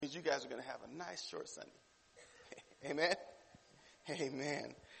you guys are going to have a nice short Sunday. Amen?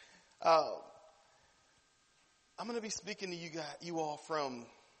 Amen. I'm going to be speaking to you all from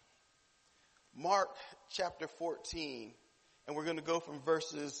Mark chapter 14, and we're going to go from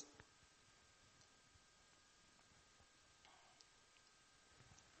verses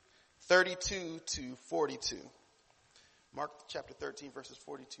 32 to 42. Mark chapter 13, verses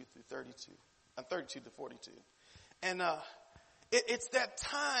 42 through 32. 32 to 42. And it's that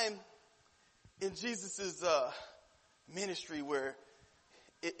time in Jesus' ministry where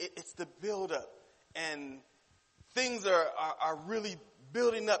it's the build-up, and things are really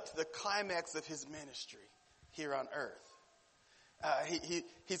building up to the climax of his ministry here on earth.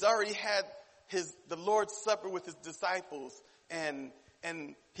 He's already had the Lord's Supper with his disciples, and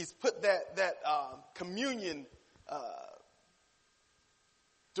he's put that communion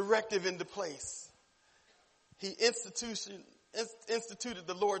directive into place. He instituted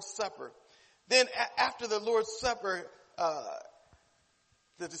the Lord's Supper. Then after the Lord's Supper,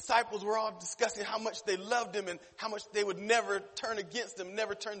 the disciples were all discussing how much they loved him and how much they would never turn against him,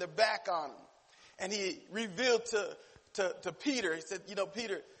 never turn their back on him. And he revealed to Peter, he said,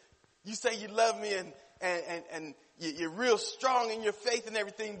 Peter, you say you love me and you're real strong in your faith and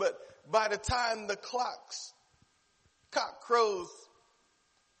everything, but by the time the cock crows,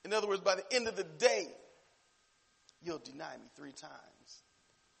 in other words, by the end of the day, you'll deny me 3 times.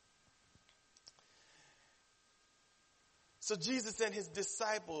 So Jesus and his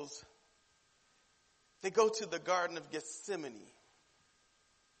disciples, they go to the Garden of Gethsemane,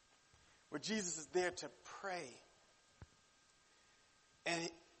 where Jesus is there to pray. And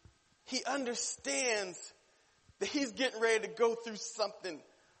he understands that he's getting ready to go through something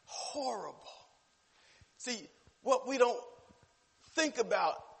horrible. See, what we don't think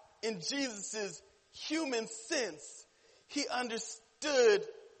about in Jesus' human sense, he understood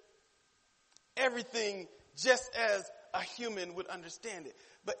everything just as a human would understand it.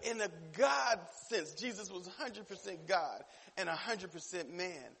 But in a God sense, Jesus was 100% God and 100%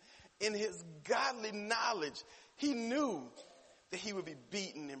 man. In his godly knowledge, he knew that he would be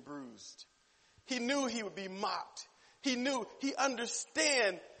beaten and bruised. He knew he would be mocked. He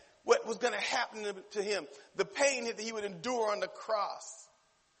understand what was going to happen to him, the pain that he would endure on the cross.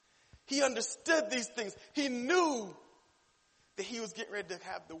 He understood these things. He knew that he was getting ready to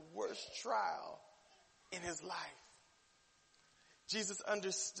have the worst trial in his life. Jesus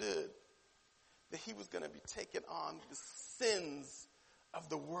understood that he was going to be taking on the sins of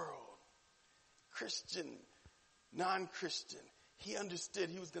the world. Christian, non-Christian. He understood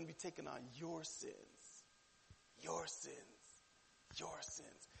he was going to be taking on your sins. Your sins. Your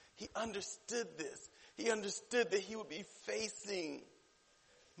sins. He understood this. He understood that he would be facing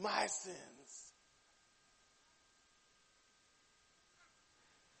my sins.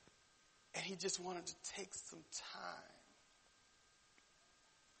 And he just wanted to take some time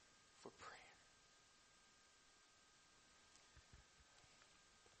for prayer.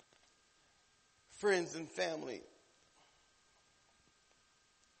 Friends and family,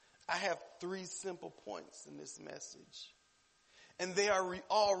 I have 3 simple points in this message. And they are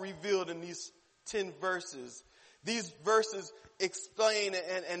all revealed in these 10 verses. These verses explain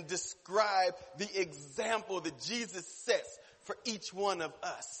and describe the example that Jesus sets for each one of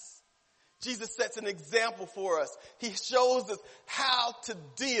us. Jesus sets an example for us. He shows us how to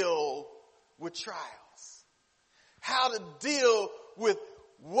deal with trials. How to deal with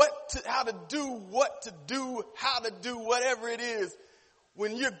how to do whatever it is.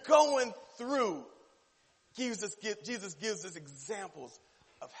 When you're going through, Jesus gives us examples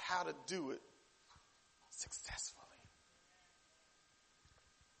of how to do it successfully.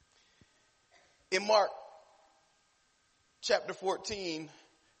 In Mark chapter 14,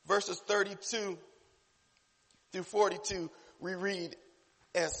 verses 32 through 42, we read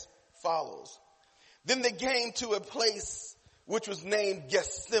as follows. Then they came to a place which was named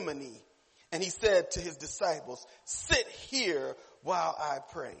Gethsemane, and he said to his disciples, "Sit here while I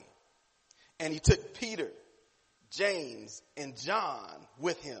pray." And he took Peter, James, and John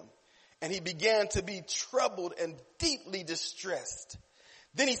with him, and he began to be troubled and deeply distressed.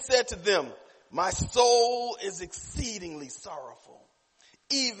 Then he said to them, "My soul is exceedingly sorrowful,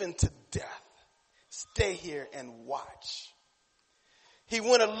 even to death. Stay here and watch." He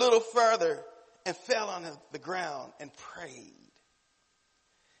went a little further and fell on the ground and prayed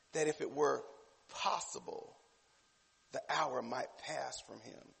that if it were possible, the hour might pass from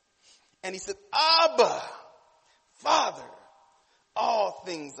him. And he said, "Abba, Father, all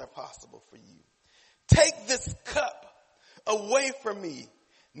things are possible for you. Take this cup away from me.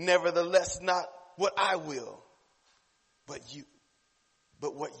 Nevertheless, not what I will, but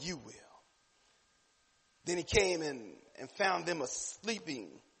but what you will. Then he came and found them asleeping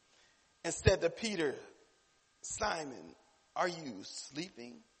and said to Peter, Simon, are you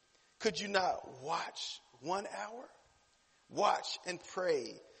sleeping? Could you not watch 1 hour? Watch and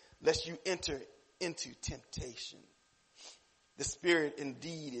pray, lest you enter into temptation. The spirit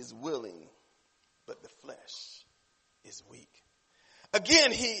indeed is willing, but the flesh is weak.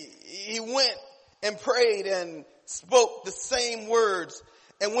 Again, he went and prayed and spoke the same words.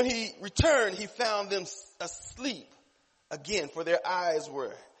 And when he returned, he found them asleep again, for their eyes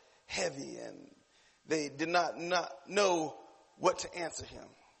were heavy and they did not know what to answer him.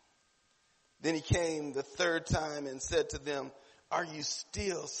 Then he came the third time and said to them, are you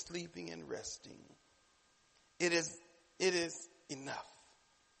still sleeping and resting? It is enough.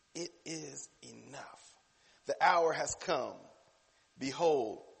 It is enough. The hour has come.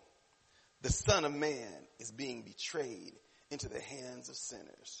 Behold, the Son of Man is being betrayed into the hands of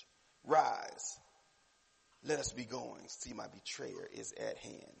sinners. Rise, let us be going. See, my betrayer is at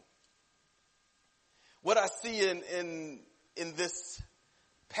hand. What I see in this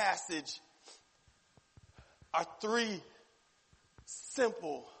passage are three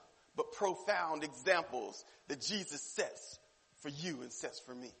simple but profound examples that Jesus sets for you and sets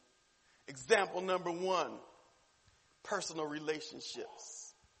for me. Example number one, personal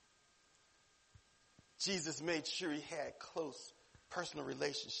relationships. Jesus made sure he had close personal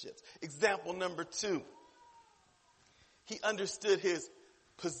relationships. Example number two, he understood his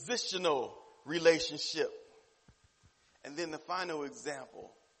positional relationship. And then the final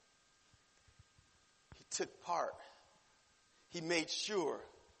example, he took part. He made sure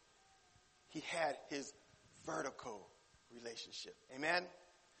he had his vertical relationship. Amen?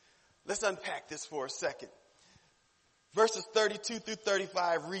 Let's unpack this for a second. Verses 32 through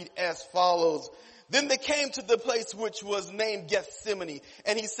 35 read as follows. Then they came to the place which was named Gethsemane,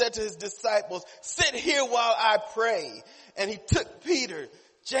 and he said to his disciples, sit here while I pray. And he took Peter,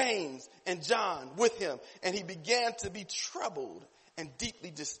 James, and John with him, and he began to be troubled and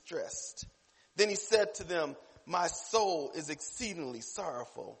deeply distressed. Then he said to them, my soul is exceedingly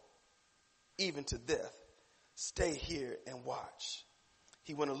sorrowful, even to death. Stay here and watch.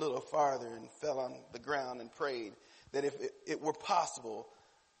 He went a little farther and fell on the ground and prayed that if it were possible,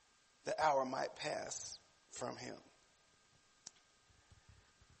 the hour might pass from him.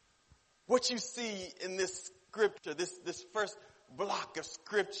 What you see in this scripture, this first block of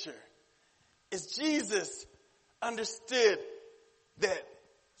scripture, is Jesus understood that,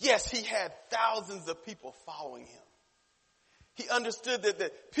 yes, he had thousands of people following him. He understood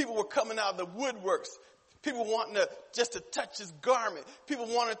that people were coming out of the woodworks. People wanting just to touch his garment. People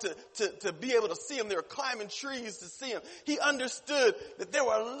wanted to be able to see him. They were climbing trees to see him. He understood that there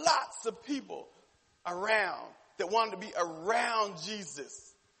were lots of people around that wanted to be around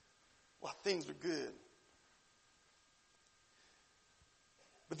Jesus while things were good.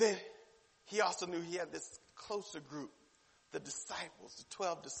 But then he also knew he had this closer group, the disciples, the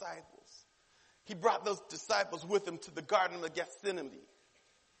 12 disciples. He brought those disciples with him to the Garden of Gethsemane.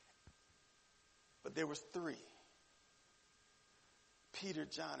 But there was three. Peter,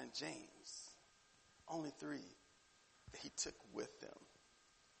 John, and James. Only three that he took with him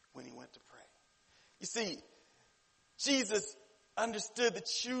when he went to pray. You see, Jesus understood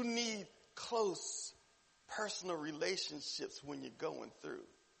that you need close personal relationships when you're going through.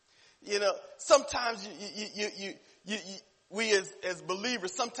 You know, sometimes we as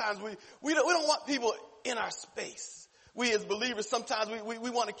believers, sometimes we don't want people in our space. We as believers, sometimes we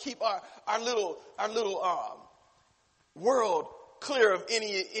want to keep our little world clear of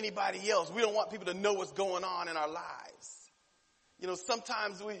anybody else. We don't want people to know what's going on in our lives. You know,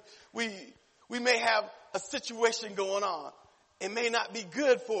 sometimes we may have a situation going on. It may not be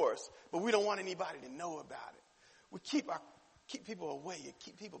good for us, but we don't want anybody to know about it. We keep people away. You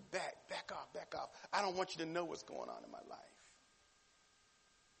keep people back off. I don't want you to know what's going on in my life.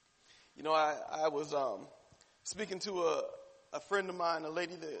 You know, I was speaking to a friend of mine, a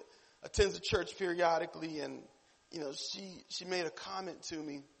lady that attends the church periodically, and you know, she made a comment to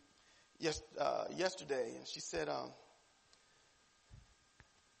me yesterday, and she said,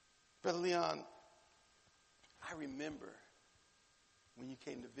 Brother Leon, I remember when you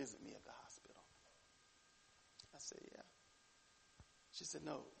came to visit me at the hospital. I said, yeah. She said,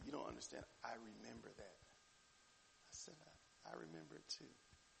 no, you don't understand. I remember that. I said, I remember it too.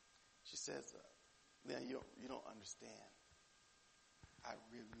 She says, Leon, you don't understand. I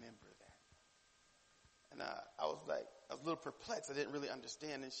remember that. And I was a little perplexed. I didn't really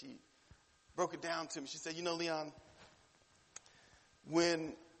understand. And she broke it down to me. She said, you know, Leon,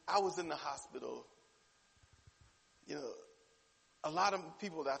 when I was in the hospital, you know, a lot of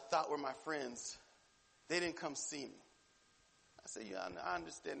people that I thought were my friends, they didn't come see me. I said, yeah, I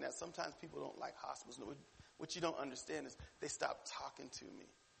understand that. Sometimes people don't like hospitals. What you don't understand is they stopped talking to me.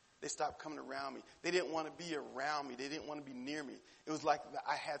 They stopped coming around me. They didn't want to be around me. They didn't want to be near me. It was like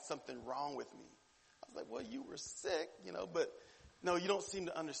I had something wrong with me. I was like, well, you were sick, but no, you don't seem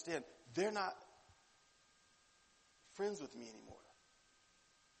to understand. They're not friends with me anymore.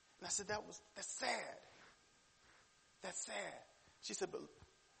 And I said, that's sad. That's sad. She said, but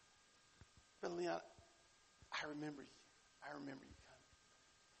Leon, I remember you. I remember you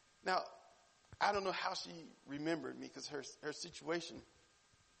coming. Now, I don't know how she remembered me because her situation,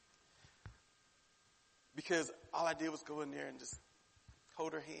 because all I did was go in there and just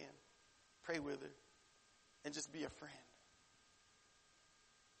hold her hand, pray with her, and just be a friend.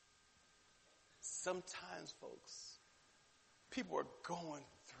 Sometimes, folks, people are going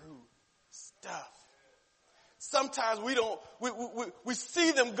through stuff. Sometimes we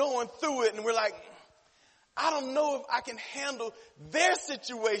see them going through it and we're like, I don't know if I can handle their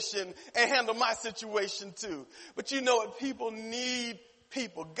situation and handle my situation too. But you know what? People need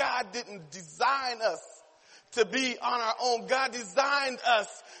people. God didn't design us to be on our own. God designed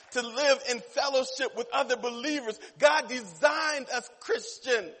us to live in fellowship with other believers. God designed us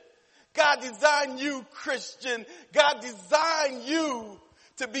Christian. God designed you Christian. God designed you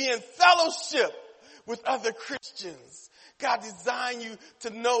to be in fellowship with other Christians. God designed you to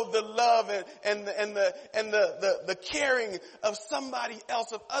know the love and the caring of somebody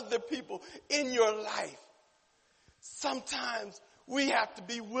else, of other people in your life. Sometimes we have to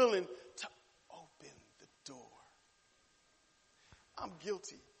be willing to open the door. I'm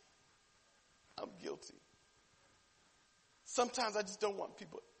guilty. Sometimes I just don't want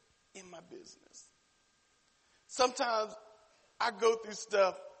people in my business. Sometimes I go through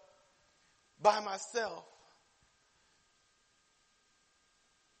stuff by myself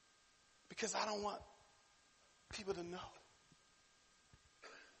because I don't want people to know.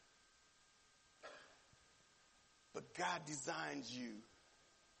 But God designed you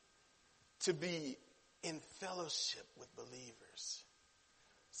to be in fellowship with believers.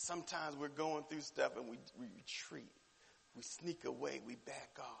 Sometimes we're going through stuff and we retreat. We sneak away. We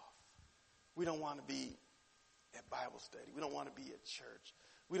back off. We don't want to be at Bible study. We don't want to be at church.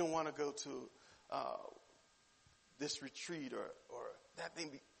 We don't want to go to this retreat or that thing.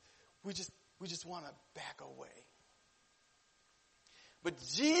 We just want to back away. But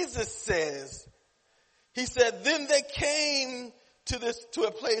Jesus says, he said, then they came to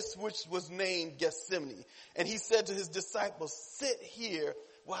a place which was named Gethsemane. And he said to his disciples, sit here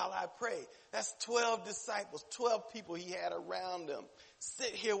while I pray. That's 12 disciples, 12 people he had around him.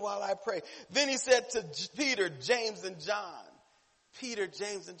 Sit here while I pray. Then he said to Peter, James, and John. Peter,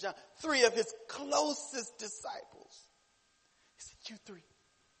 James, and John, 3 of his closest disciples. He said, you 3,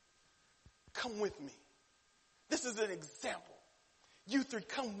 come with me. This is an example. You 3,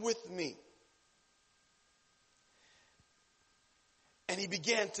 come with me. And he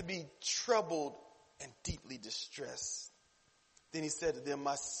began to be troubled and deeply distressed. Then he said to them,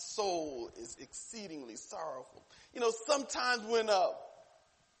 my soul is exceedingly sorrowful. Sometimes when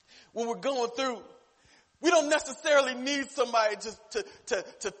we're going through, we don't necessarily need somebody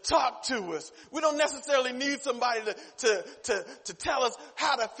to talk to us. We don't necessarily need somebody to tell us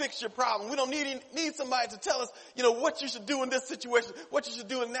how to fix your problem. We don't need somebody to tell us, what you should do in this situation, what you should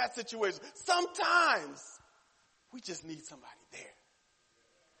do in that situation. Sometimes we just need somebody there.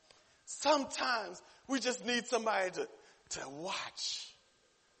 Sometimes we just need somebody to watch.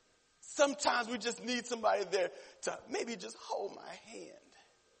 Sometimes we just need somebody there to maybe just hold my hand.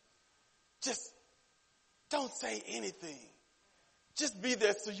 Just don't say anything. Just be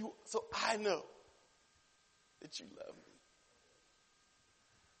there so I know that you love me.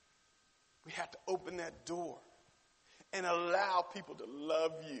 We have to open that door and allow people to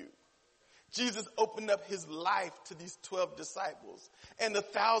love you. Jesus opened up his life to these 12 disciples and the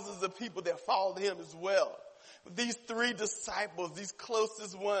thousands of people that followed him as well. These 3 disciples, these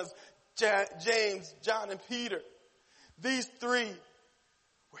closest ones, James, John, and Peter, these 3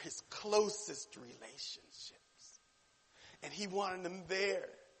 were his closest relationships. And he wanted them there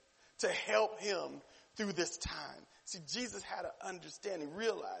to help him through this time. See, Jesus had an understanding,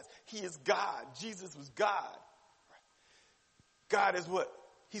 realized he is God. Jesus was God. God is what?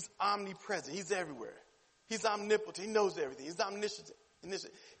 He's omnipresent. He's everywhere. He's omnipotent. He knows everything. He's omniscient.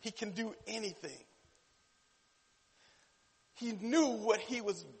 He can do anything. He knew what he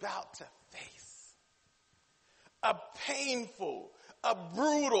was about to face. A painful, a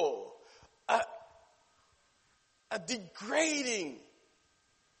brutal, a degrading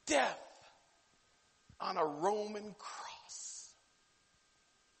death on a Roman cross.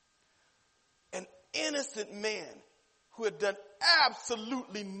 innocent man who had done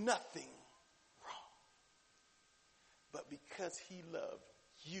absolutely nothing wrong. But because he loved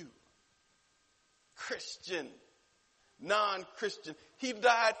you, Christian, non-Christian, he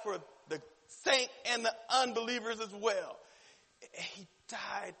died for the saint and the unbelievers as well. He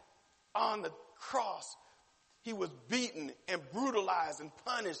died on the cross. He was beaten and brutalized and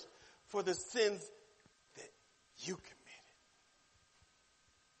punished for the sins that you committed.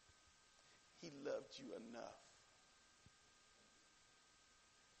 He loved you enough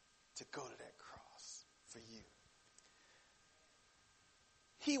to go to that cross for you.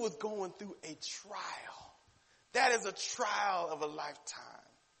 He was going through a trial. That is a trial of a lifetime.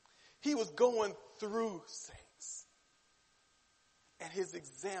 He was going through, saints. And his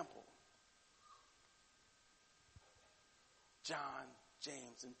example, John,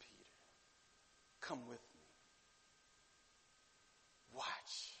 James, and Peter, come with me.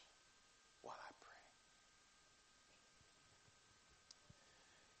 Watch while I pray.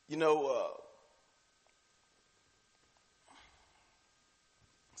 You know,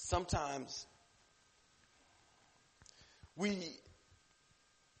 sometimes we,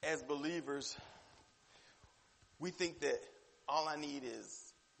 as believers, we think that all I need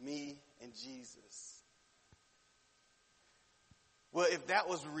is me and Jesus. Well, if that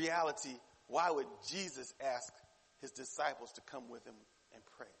was reality, why would Jesus ask his disciples to come with him and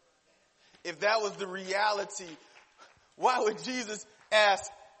pray? If that was the reality, why would Jesus ask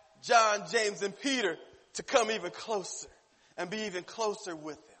John, James, and Peter to come even closer and be even closer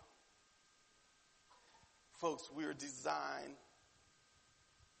with them? Folks, we are designed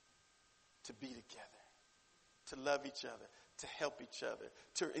to be together, to love each other, to help each other,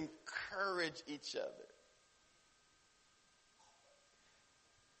 to encourage each other.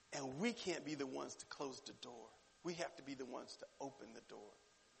 And we can't be the ones to close the door. We have to be the ones to open the door.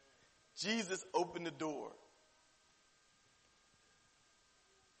 Jesus opened the door.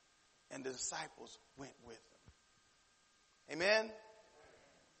 And the disciples went with him. Amen?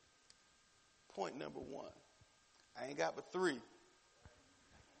 Point number 1. I ain't got but 3.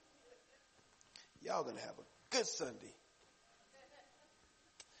 Y'all gonna have a good Sunday.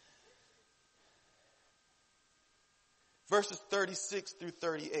 Verses 36 through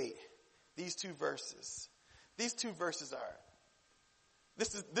 38. These two verses are,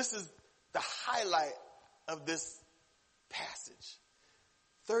 this is the highlight of this passage.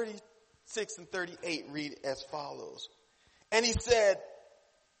 36 and 38 read as follows. And he said,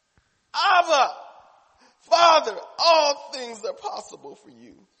 Abba, Father, all things are possible for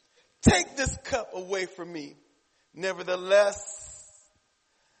you. Take this cup away from me. Nevertheless,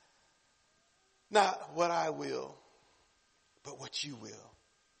 not what I will, but what you will.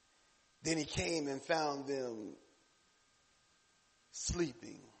 Then he came and found them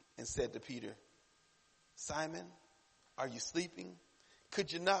sleeping and said to Peter, Simon, are you sleeping?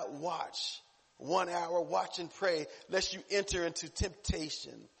 Could you not watch 1 hour? Watch and pray, lest you enter into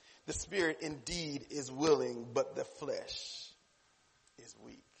temptation. The spirit indeed is willing, but the flesh is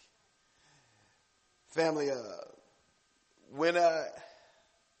weak. Family, when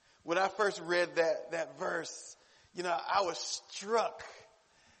I first read that verse, you know, I was struck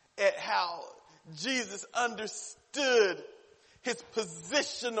at how Jesus understood his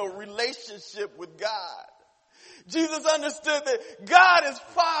positional relationship with God. Jesus understood that God is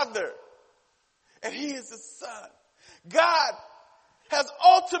Father and he is the Son. God has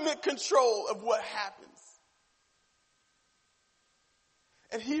ultimate control of what happens.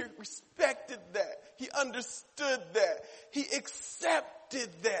 And he respected that. He understood that. He accepted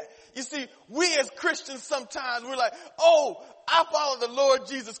that. You see, we as Christians sometimes we're like, oh, I follow the Lord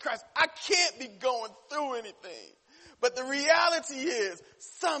Jesus Christ. I can't be going through anything. But the reality is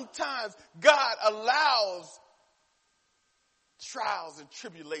sometimes God allows trials and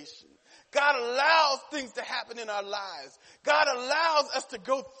tribulation. God allows things to happen in our lives. God allows us to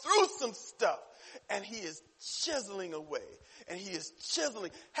go through some stuff. And he is chiseling away. And he is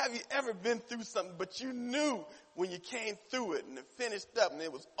chiseling. Have you ever been through something, but you knew when you came through it and it finished up and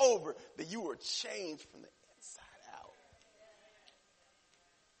it was over that you were changed from the inside out?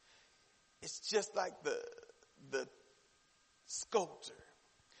 It's just like the sculptor.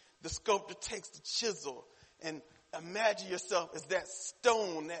 The sculptor takes the chisel and imagine yourself as that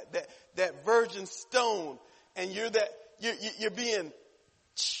stone, that virgin stone, and you're being.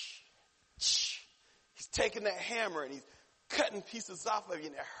 He's taking that hammer and he's cutting pieces off of you,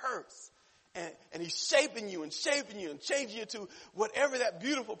 and it hurts. And he's shaping you and changing you to whatever that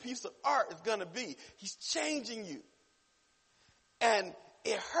beautiful piece of art is going to be. He's changing you. And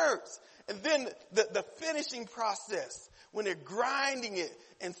it hurts. And then the finishing process, when they're grinding it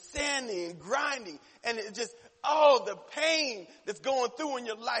and sanding and grinding, and it just, the pain that's going through in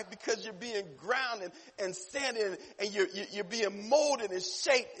your life because you're being ground and sanded and you're being molded and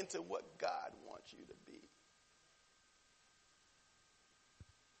shaped into what God wants you to be.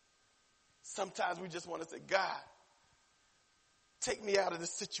 Sometimes we just want to say, God, take me out of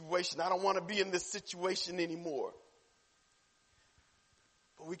this situation. I don't want to be in this situation anymore.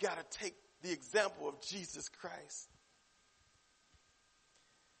 But we got to take the example of Jesus Christ.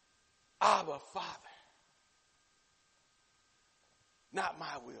 Abba, Father, not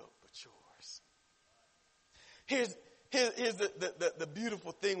my will, but yours. Here's the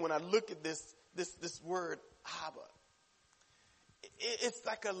beautiful thing when I look at this word, Abba. It's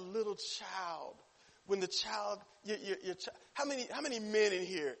like a little child. When the child, how many men in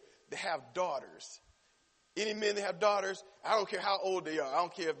here that have daughters? Any men that have daughters? I don't care how old they are. I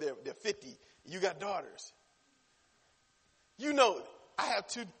don't care if they're 50. You got daughters. You know, I have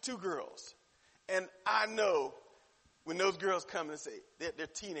two girls. And I know when those girls come and say, they're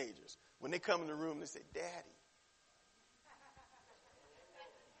teenagers. When they come in the room, they say, Daddy.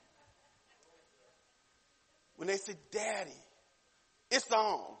 When they say, Daddy, it's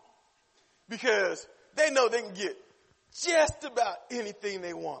on. Because they know they can get just about anything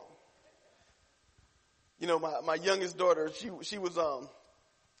they want. You know, my youngest daughter, she was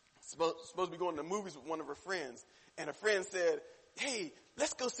supposed to be going to the movies with one of her friends. And her friend said, hey,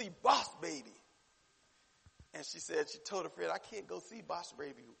 let's go see Boss Baby. And she told her friend, I can't go see Boss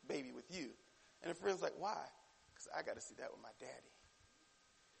Baby with you. And her friend's like, why? Because I got to see that with my daddy.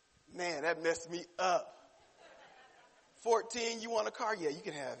 Man, that messed me up. 14, you want a car? Yeah, you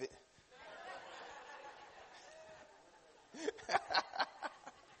can have it.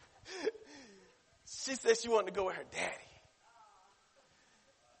 She said she wanted to go with her daddy.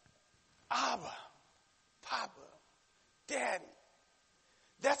 Abba, Papa, Daddy.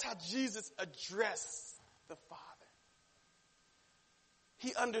 That's how Jesus addressed the Father.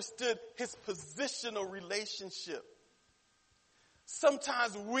 He understood his positional relationship.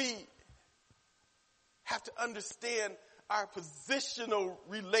 Sometimes we have to understand our positional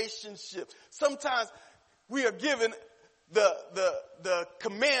relationship. Sometimes we are given the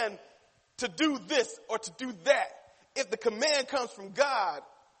command to do this or to do that. If the command comes from God,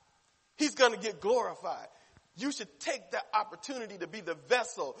 he's going to get glorified. You should take that opportunity to be the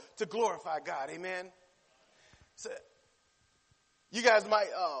vessel to glorify God. Amen. So you guys might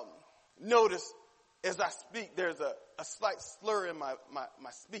notice as I speak, there's a slight slur in my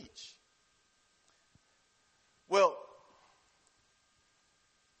speech. Well,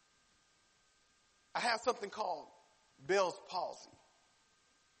 I have something called Bell's palsy.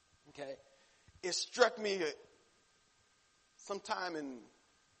 Okay. It struck me sometime in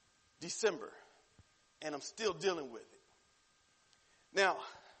December, and I'm still dealing with it. Now,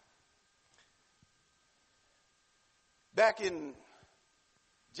 back in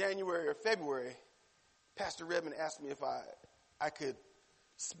January or February, Pastor Redmond asked me if I could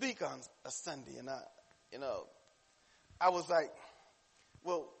speak on a Sunday, and I was like,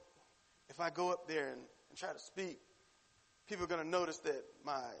 well, if I go up there and try to speak, people are going to notice that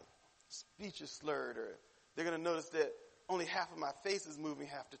my speech is slurred, or they're going to notice that only half of my face is moving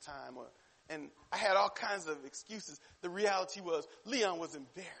half the time, and I had all kinds of excuses. The reality was Leon was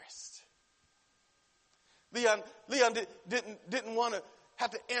embarrassed. Leon didn't want to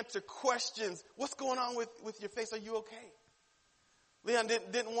have to answer questions. What's going on with your face? Are you okay? Leon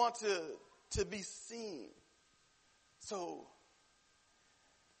didn't want to be seen. So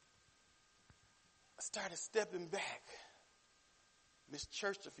I started stepping back. Missed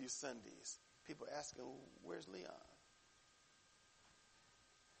church a few Sundays. People asking, where's Leon?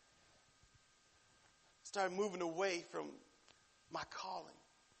 Started moving away from my calling.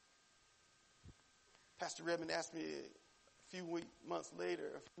 Pastor Redmond asked me a few weeks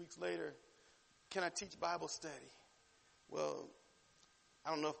later, can I teach Bible study? Well, I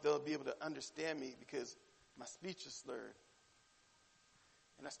don't know if they'll be able to understand me because my speech is slurred.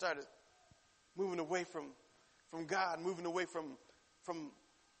 And I started moving away from God, moving away from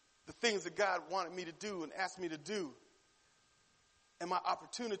the things that God wanted me to do and asked me to do. And my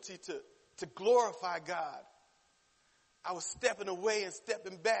opportunity to glorify God, I was stepping away and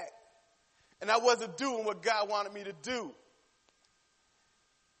stepping back. And I wasn't doing what God wanted me to do.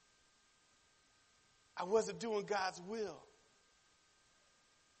 I wasn't doing God's will.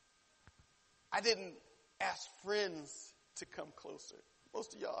 I didn't ask friends to come closer.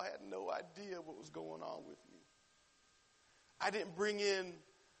 Most of y'all had no idea what was going on with me. I didn't bring in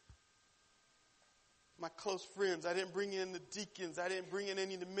my close friends. I didn't bring in the deacons. I didn't bring in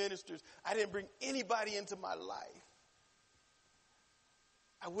any of the ministers. I didn't bring anybody into my life.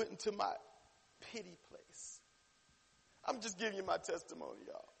 I went into my pity place. I'm just giving you my testimony,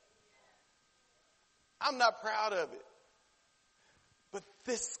 y'all. I'm not proud of it. But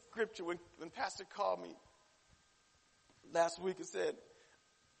this scripture, when Pastor called me last week and said,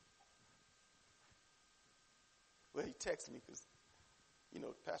 well, he texted me because,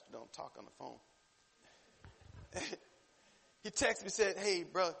 Pastor don't talk on the phone. He texted me and said, hey,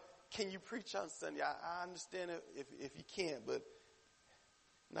 bro, can you preach on Sunday? I understand it if you can't, but,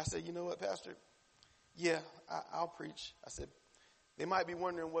 and I said, you know what, Pastor? Yeah, I'll preach. I said, they might be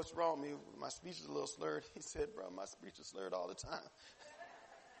wondering what's wrong with me. My speech is a little slurred. He said, bro, my speech is slurred all the time.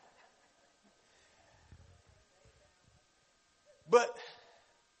 But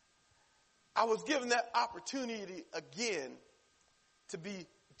I was given that opportunity again to be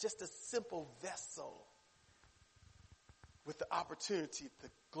just a simple vessel with the opportunity to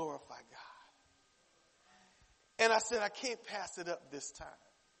glorify God. And I said, I can't pass it up this time.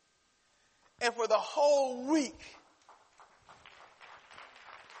 And for the whole week,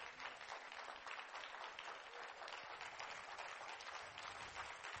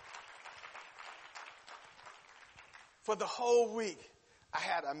 I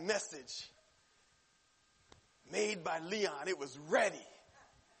had a message made by Leon. It was ready.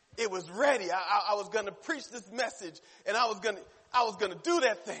 It was ready. I was going to preach this message, and I was going to do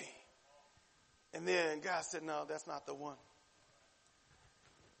that thing. And then God said, no, that's not the one.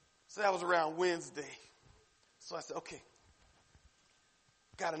 So that was around Wednesday. So I said, okay,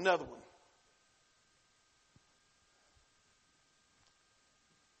 got another one.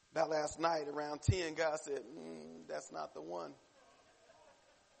 About last night, around 10, God said, that's not the one.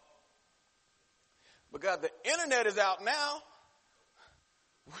 But God, the internet is out now.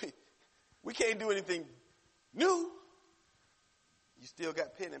 We can't do anything new. You still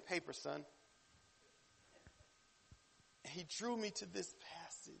got pen and paper, son. And he drew me to this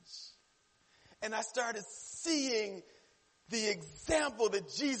passage. And I started seeing the example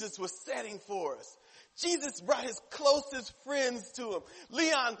that Jesus was setting for us. Jesus brought his closest friends to him.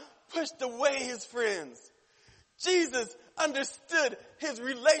 Leon pushed away his friends. Jesus understood his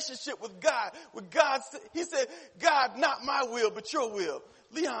relationship with God. With God, he said, God, not my will, but your will.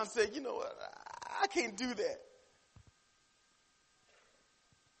 Leon said, you know what? I can't do that.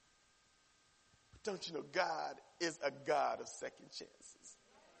 But don't you know, God is a God of second chances.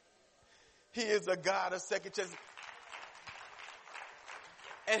 He is a God of second chances.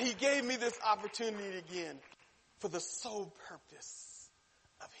 And he gave me this opportunity again for the sole purpose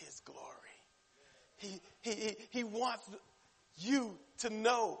of his glory. He wants you to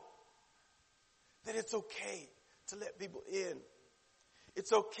know that it's okay to let people in.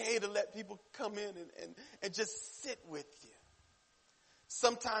 It's okay to let people come in and just sit with you.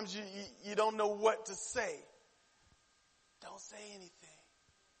 Sometimes you don't know what to say. Don't say anything.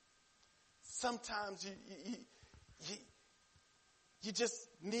 Sometimes you just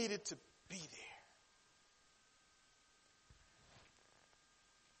needed to be there.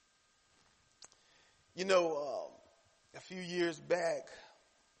 You know, a few years back,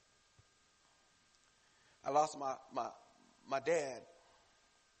 I lost my dad.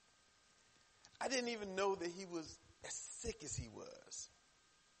 I didn't even know that he was as sick as he was.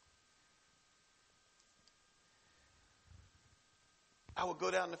 I would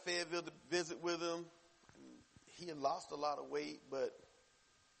go down to Fayetteville to visit with him. He had lost a lot of weight, but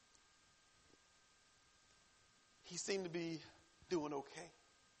he seemed to be doing okay.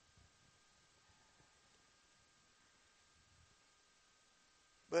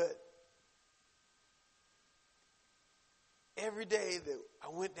 But every day that I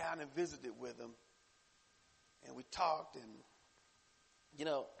went down and visited with him, and we talked, and, you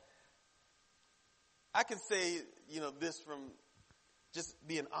know, I can say, you know, this from just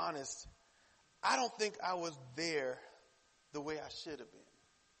being honest, I don't think I was there the way I should have been.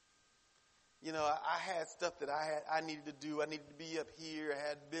 You know, I had stuff that I needed to do. I needed to be up here. I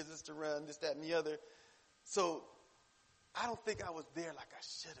had business to run, this, that, and the other. So I don't think I was there like I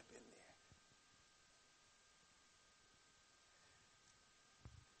should have been there.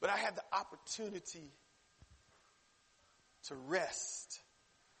 But I had the opportunity to rest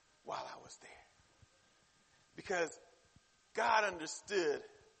while I was there. Because God understood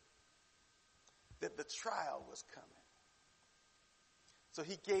that the trial was coming. So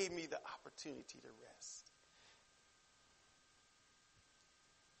he gave me the opportunity to rest.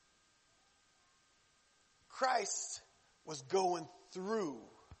 Christ was going through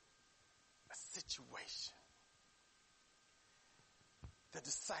a situation. The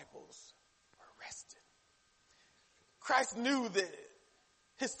disciples were rested. Christ knew that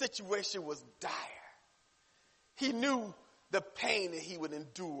his situation was dire. He knew the pain that he would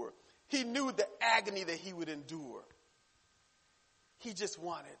endure. He knew the agony that he would endure. He just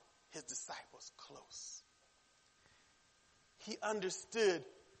wanted his disciples close. He understood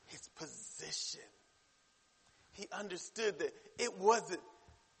his position. He understood that it wasn't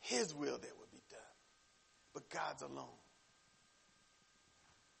his will that would be done, but God's alone.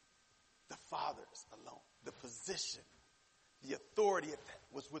 The Father's alone. The position, the authority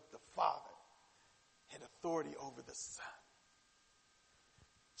was with the Father, had authority over the Son.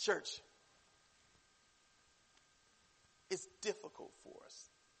 Church, it's difficult for us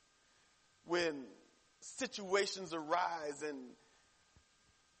when situations arise and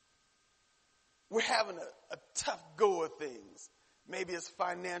we're having a tough go of things. Maybe it's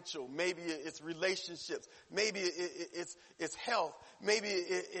financial. Maybe it's relationships. Maybe it's health. Maybe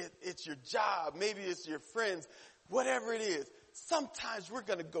it's your job. Maybe it's your friends. Whatever it is, sometimes we're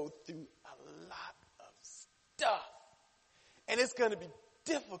going to go through a lot of stuff. And it's going to be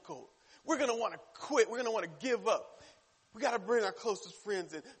difficult. We're going to want to quit. We're going to want to give up. We got to bring our closest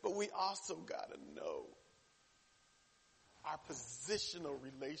friends in. But we also got to know our positional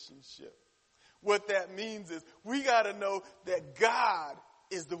relationship. What that means is we got to know that God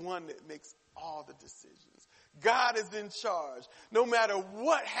is the one that makes all the decisions. God is in charge. No matter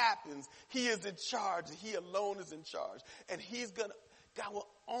what happens, he is in charge. He alone is in charge. And God will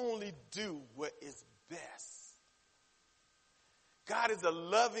only do what is best. God is a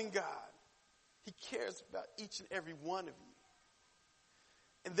loving God. He cares about each and every one of you.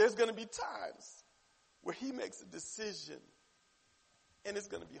 And there's going to be times where he makes a decision and it's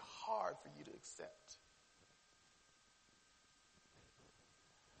going to be hard for you to accept.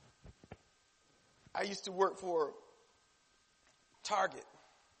 I used to work for Target.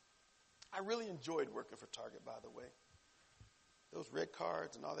 I really enjoyed working for Target, by the way. Those red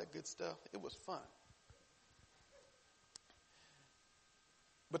cards and all that good stuff, it was fun.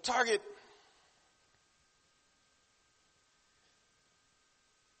 But Target,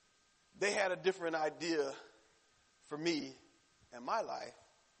 they had a different idea for me and my life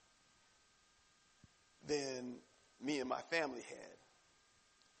than me and my family had.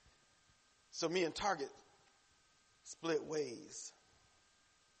 So me and Target split ways.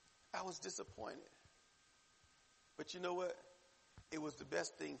 I was disappointed. But you know what? It was the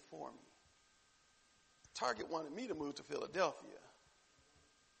best thing for me. Target wanted me to move to Philadelphia.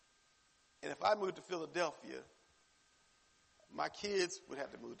 And if I moved to Philadelphia, my kids would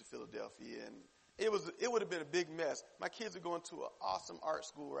have to move to Philadelphia, and it would have been a big mess. My kids are going to an awesome art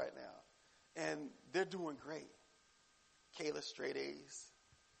school right now, and they're doing great. Kayla, straight A's.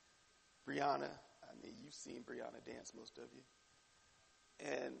 Brianna, I mean, you've seen Brianna dance, most of you.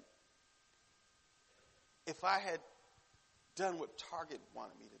 And if I had done what Target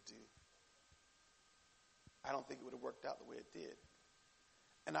wanted me to do, I don't think it would have worked out the way it did.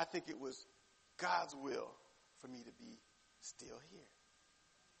 And I think it was God's will for me to be still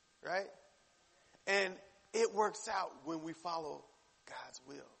here. Right? And it works out when we follow God's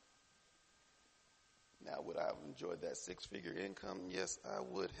will. Now, would I have enjoyed that 6-figure income? Yes, I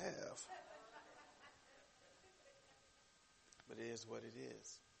would have. But it is what it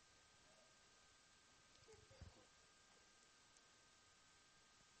is.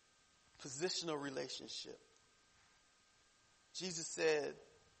 Positional relationship. Jesus said,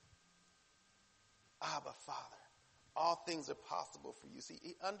 Abba, Father, all things are possible for you. See,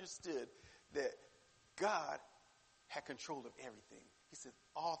 he understood that God had control of everything. He said,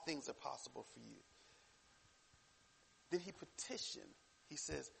 all things are possible for you. Then he petitioned. He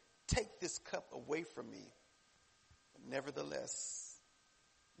says, take this cup away from me. But nevertheless,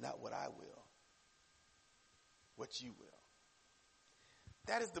 not what I will, what you will.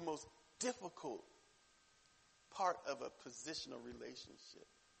 That is the most difficult part of a positional relationship.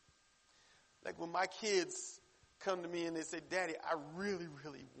 Like when my kids come to me and they say, Daddy, I really,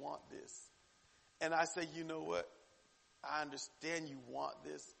 really want this. And I say, you know what? I understand you want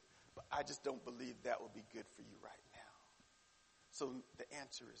this, but I just don't believe that would be good for you right now. So the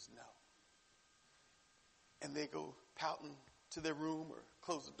answer is no. And they go pouting to their room or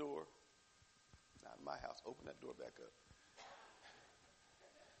close the door. Not in my house. Open that door back up.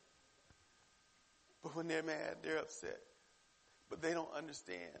 But when they're mad, they're upset. But they don't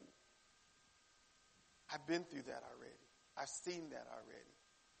understand. I've been through that already. I've seen that already.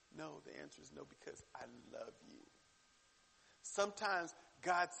 No, the answer is no, because I love you. Sometimes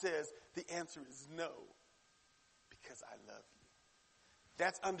God says the answer is no, because I love you.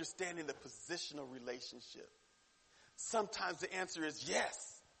 That's understanding the positional relationship. Sometimes the answer is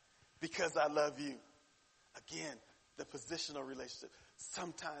yes, because I love you. Again, the positional relationship.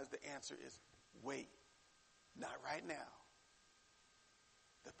 Sometimes the answer is wait, not right now.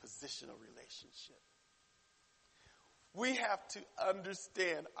 The positional relationship. We have to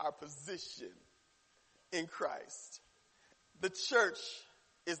understand our position in Christ. The church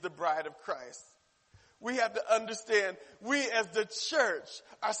is the bride of Christ. We have to understand we as the church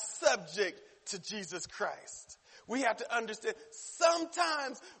are subject to Jesus Christ. We have to understand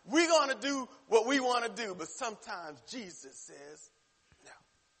sometimes we're going to do what we want to do, but sometimes Jesus says no.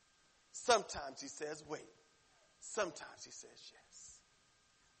 Sometimes he says wait. Sometimes he says yes.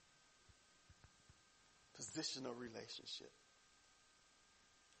 Positional relationship.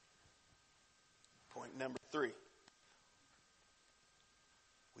 Point number 3.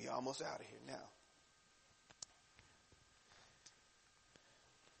 We almost out of here now.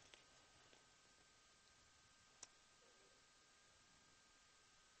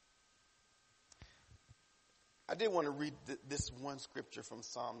 I did want to read this one scripture from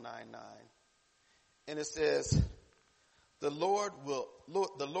Psalm 9:9. And it says, the Lord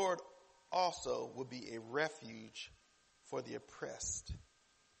also will be a refuge for the oppressed,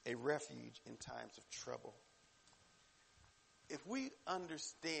 a refuge in times of trouble. If we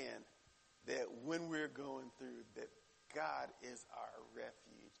understand that when we're going through, that God is our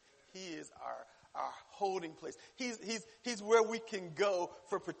refuge, he is our holding place. He's where we can go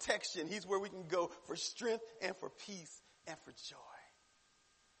for protection. He's where we can go for strength and for peace and for joy.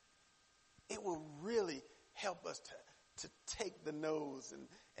 It will really help us to take the no's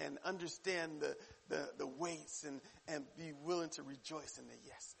and understand the weights and be willing to rejoice in the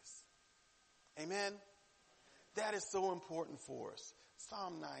yeses. Amen? That is so important for us.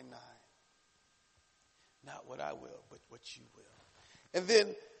 Psalm 9:9. Not what I will, but what you will. And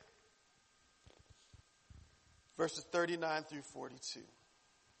then verses 39 through 42.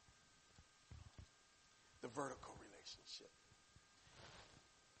 The vertical relationship.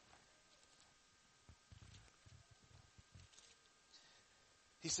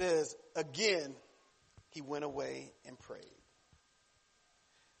 He says, again, he went away and prayed.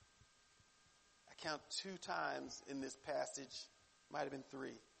 I count 2 times in this passage, might have been 3,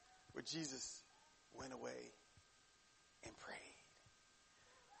 where Jesus went away and prayed.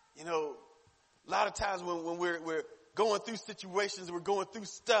 You know, a lot of times when we're going through situations, we're going through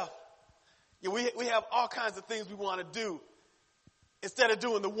stuff, you know, we have all kinds of things we want to do instead of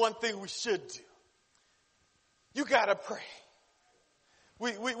doing the one thing we should do. You got to pray.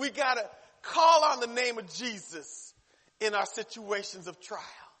 We got to call on the name of Jesus in our situations of trial.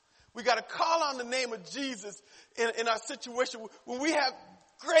 We got to call on the name of Jesus in our situation when we have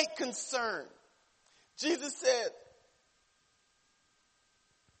great concern. Jesus said,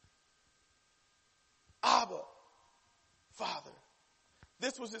 Abba, Father.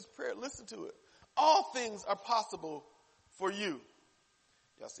 This was his prayer. Listen to it. All things are possible for you.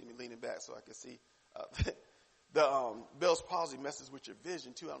 Y'all see me leaning back so I can see. The Bell's palsy messes with your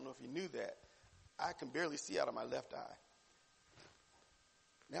vision too. I don't know if you knew that. I can barely see out of my left eye.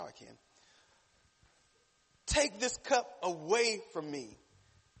 Now I can. Take this cup away from me.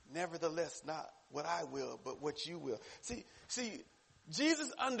 Nevertheless, not what I will, but what you will. See,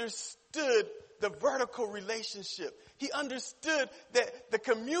 Jesus understood the vertical relationship. He understood that the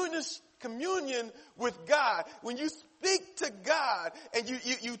communion with God, when you speak to God and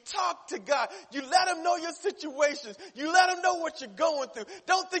you talk to God, you let him know your situations. You let him know what you're going through.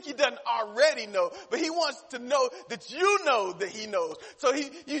 Don't think he doesn't already know, but he wants to know that you know that he knows. So you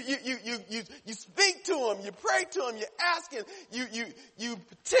speak to him, you pray to him, you ask him, you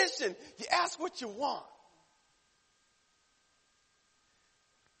petition, you ask what you want.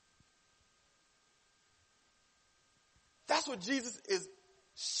 That's what Jesus is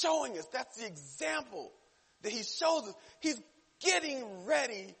showing us. That's the example that he shows us. He's getting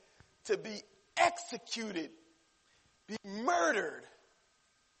ready to be executed, be murdered.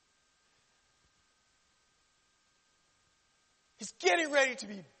 He's getting ready to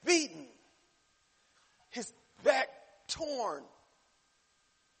be beaten, his back torn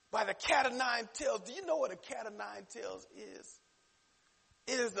by the cat of nine tails. Do you know what a cat of nine tails is?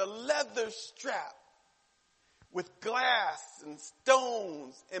 It is a leather strap with glass and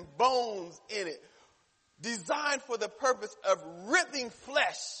stones and bones in it, designed for the purpose of ripping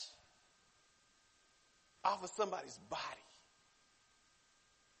flesh off of somebody's body.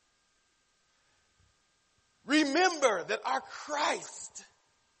 Remember that our Christ,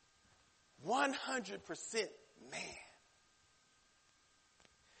 100% man.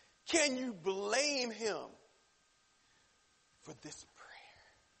 Can you blame him for this prayer?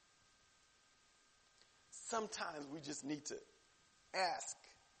 Sometimes we just need to ask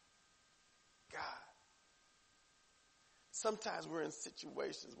God, sometimes we're in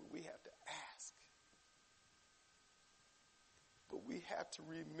situations where we have to ask. But we have to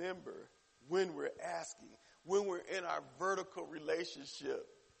remember when we're asking, when we're in our vertical relationship,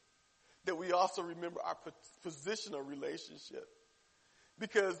 that we also remember our positional relationship.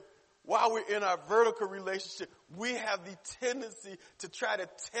 Because while we're in our vertical relationship, we have the tendency to try to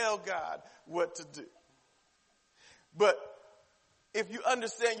tell God what to do. But if you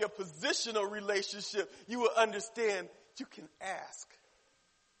understand your positional relationship, you will understand you can ask.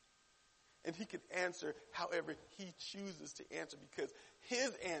 And he can answer however he chooses to answer, because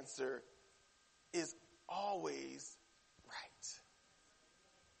his answer is always right.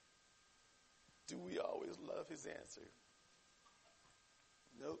 Do we always love his answer?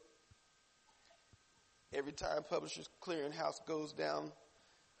 Nope. Every time Publishers Clearinghouse goes down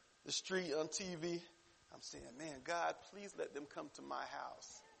the street on TV, I'm saying, man, God, please let them come to my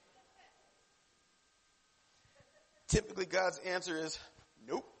house. Typically, God's answer is,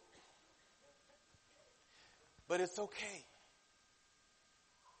 nope. But it's okay.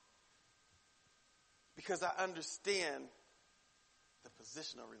 Because I understand the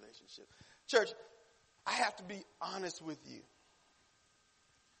positional relationship. Church, I have to be honest with you.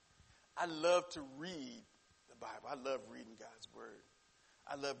 I love to read the Bible. I love reading God's word.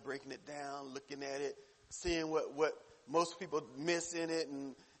 I love breaking it down, looking at it, seeing what most people miss in it,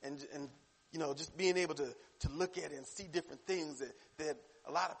 and you know, just being able to look at it and see different things that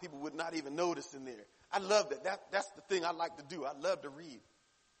a lot of people would not even notice in there. I love that. That's the thing I like to do. I love to read.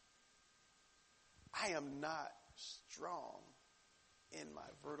 I am not strong in my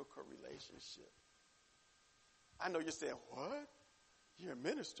vertical relationship. I know you're saying, what? You're a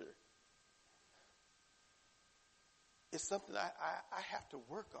minister. It's something I have to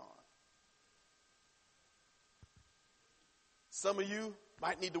work on. Some of you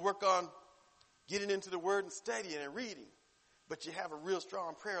might need to work on getting into the word and studying and reading, but you have a real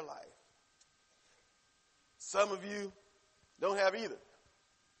strong prayer life. Some of you don't have either.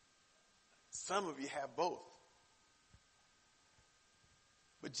 Some of you have both.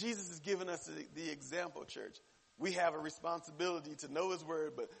 But Jesus has given us the example, church. We have a responsibility to know his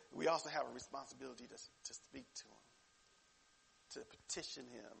word, but we also have a responsibility to speak to him, to petition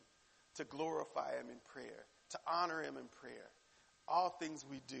him, to glorify him in prayer, to honor him in prayer. All things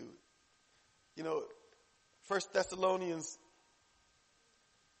we do. You know, 1 Thessalonians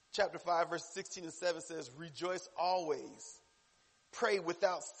chapter 5, verse 16 and 7 says, rejoice always, pray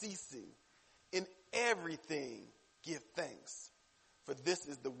without ceasing, in everything give thanks, for this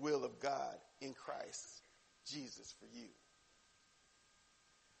is the will of God in Christ Jesus for you.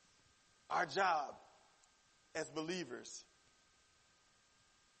 Our job as believers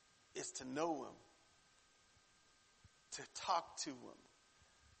is to know him, to talk to him,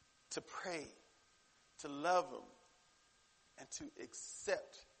 to pray, to love him, and to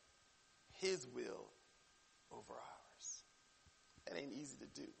accept his will over ours. That ain't easy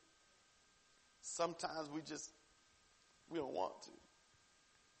to do. Sometimes we don't want to.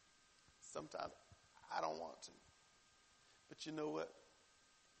 Sometimes I don't want to. But you know what?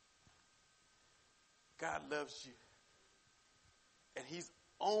 God loves you. And he's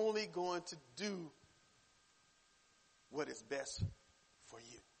only going to do what is best for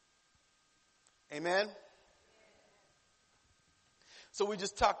you. Amen? So we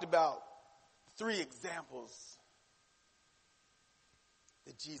just talked about 3 examples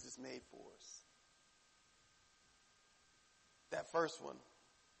that Jesus made for us. That first one,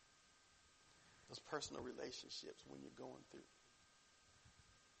 those personal relationships when you're going through.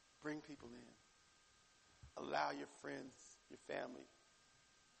 Bring people in. Allow your friends, your family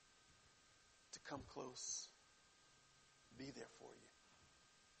to come close. Be there for you.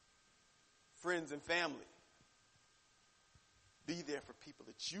 Friends and family, be there for people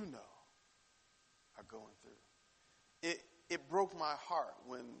that you know are going through. It broke my heart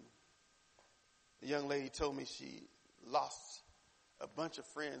when the young lady told me she lost a bunch of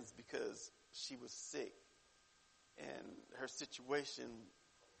friends because she was sick, and her situation,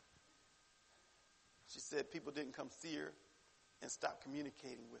 she said people didn't come see her and stop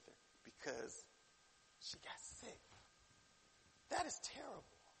communicating with her because she got sick. That is terrible.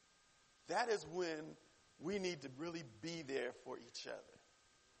 That is when we need to really be there for each other.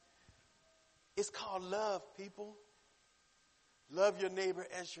 It's called love, people. Love your neighbor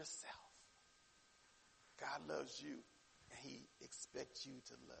as yourself. God loves you, and he expects you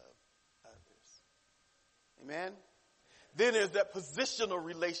to love others. Amen? Then there's that positional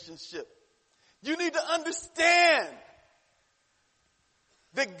relationship. You need to understand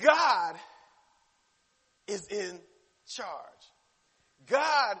that God is in charge.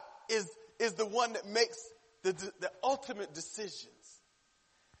 God is the one that makes the ultimate decisions.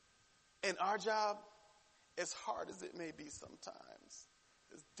 And our job, as hard as it may be sometimes,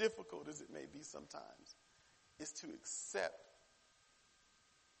 as difficult as it may be sometimes, is to accept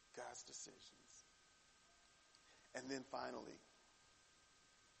God's decisions. And then finally,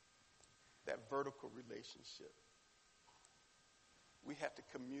 that vertical relationship. We have to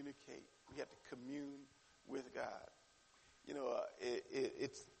communicate. We have to commune with God. You know,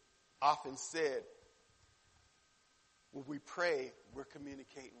 it's often said, when we pray, we're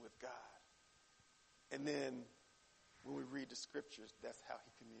communicating with God. And then when we read the scriptures, that's how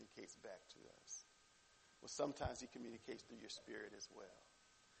he communicates back to us. Well, sometimes he communicates through your spirit as well.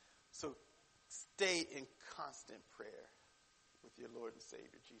 So stay in constant prayer with your Lord and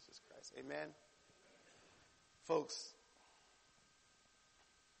Savior, Jesus Christ. Amen? Folks,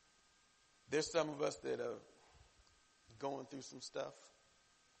 there's some of us that are going through some stuff.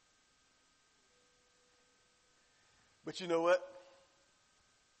 But you know what?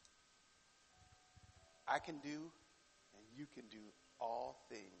 I can do and you can do all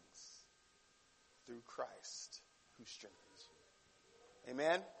things through Christ who strengthens you.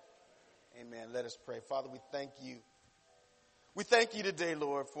 Amen? Amen. Let us pray. Father, we thank you. We thank you today,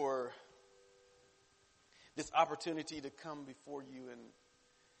 Lord, for this opportunity to come before you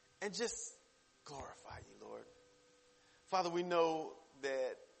and just glorify you, Lord. Father, we know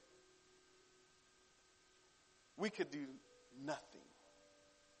that we could do nothing.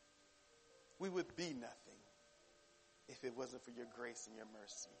 We would be nothing if it wasn't for your grace and your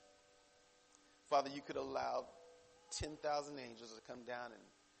mercy. Father, you could allow 10,000 angels to come down and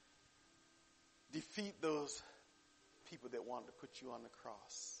defeat those people that wanted to put you on the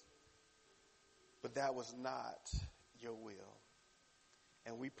cross. But that was not your will.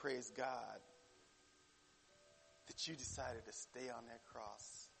 And we praise God that you decided to stay on that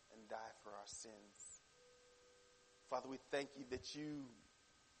cross and die for our sins. Father, we thank you that you,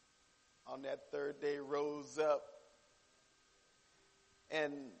 on that third day, rose up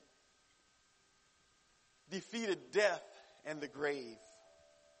and defeated death and the grave.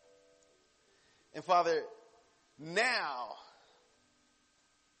 And Father, now,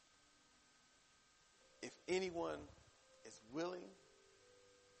 if anyone is willing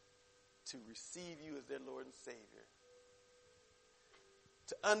to receive you as their Lord and Savior,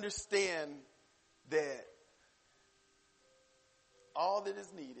 to understand that all that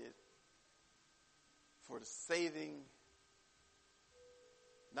is needed for the saving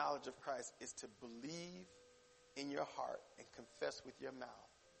knowledge of Christ is to believe in your heart and confess with your mouth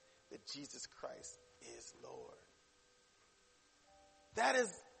that Jesus Christ is Lord.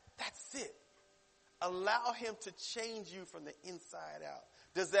 That's it. Allow him to change you from the inside out.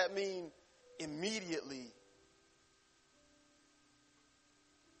 Does that mean immediately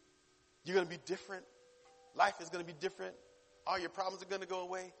you're going to be different? Life is going to be different? All your problems are going to go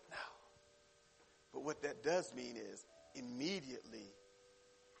away? No. But what that does mean is immediately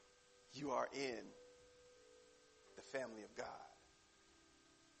you are in the family of God.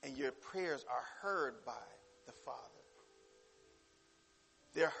 And your prayers are heard by the Father.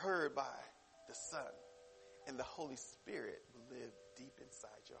 They're heard by the Son. And the Holy Spirit will live deep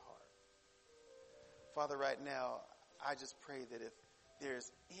inside your heart. Father, right now, I just pray that if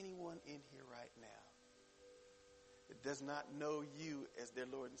there's anyone in here right now that does not know you as their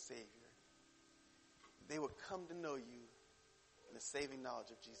Lord and Savior, they will come to know you in the saving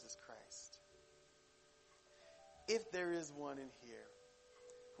knowledge of Jesus Christ. If there is one in here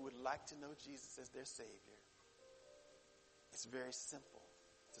who would like to know Jesus as their Savior, it's very simple.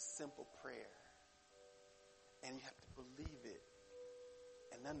 It's a simple prayer. And you have to believe it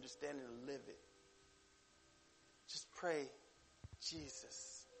and understand it and live it. Just pray,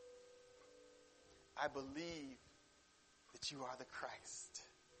 Jesus, I believe that you are the Christ.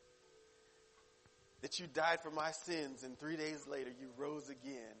 That you died for my sins and 3 days later you rose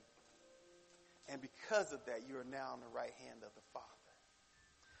again. And because of that, you are now on the right hand of the Father.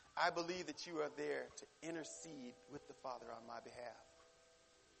 I believe that you are there to intercede with the Father on my behalf.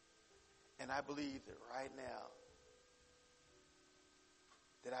 And I believe that right now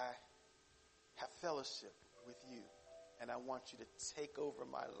that I have fellowship with you. And I want you to take over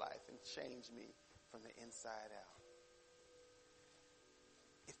my life and change me from the inside out.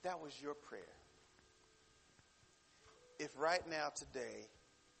 If that was your prayer, if right now today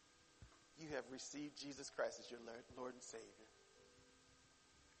you have received Jesus Christ as your Lord and Savior,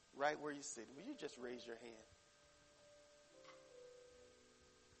 right where you sit, will you just raise your hand?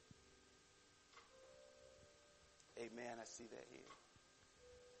 Amen. I see that here.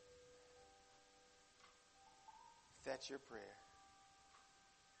 If that's your prayer,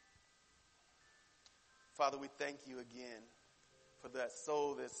 Father, we thank you again for that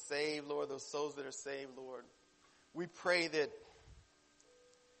soul that's saved, Lord, those souls that are saved, Lord. We pray that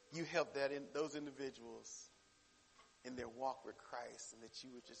you help those individuals in their walk with Christ, and that you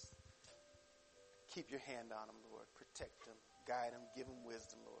would just keep your hand on them, Lord. Protect them, guide them, give them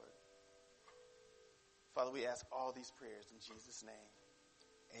wisdom, Lord. Father, we ask all these prayers in Jesus'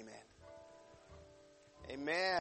 name. Amen. Amen.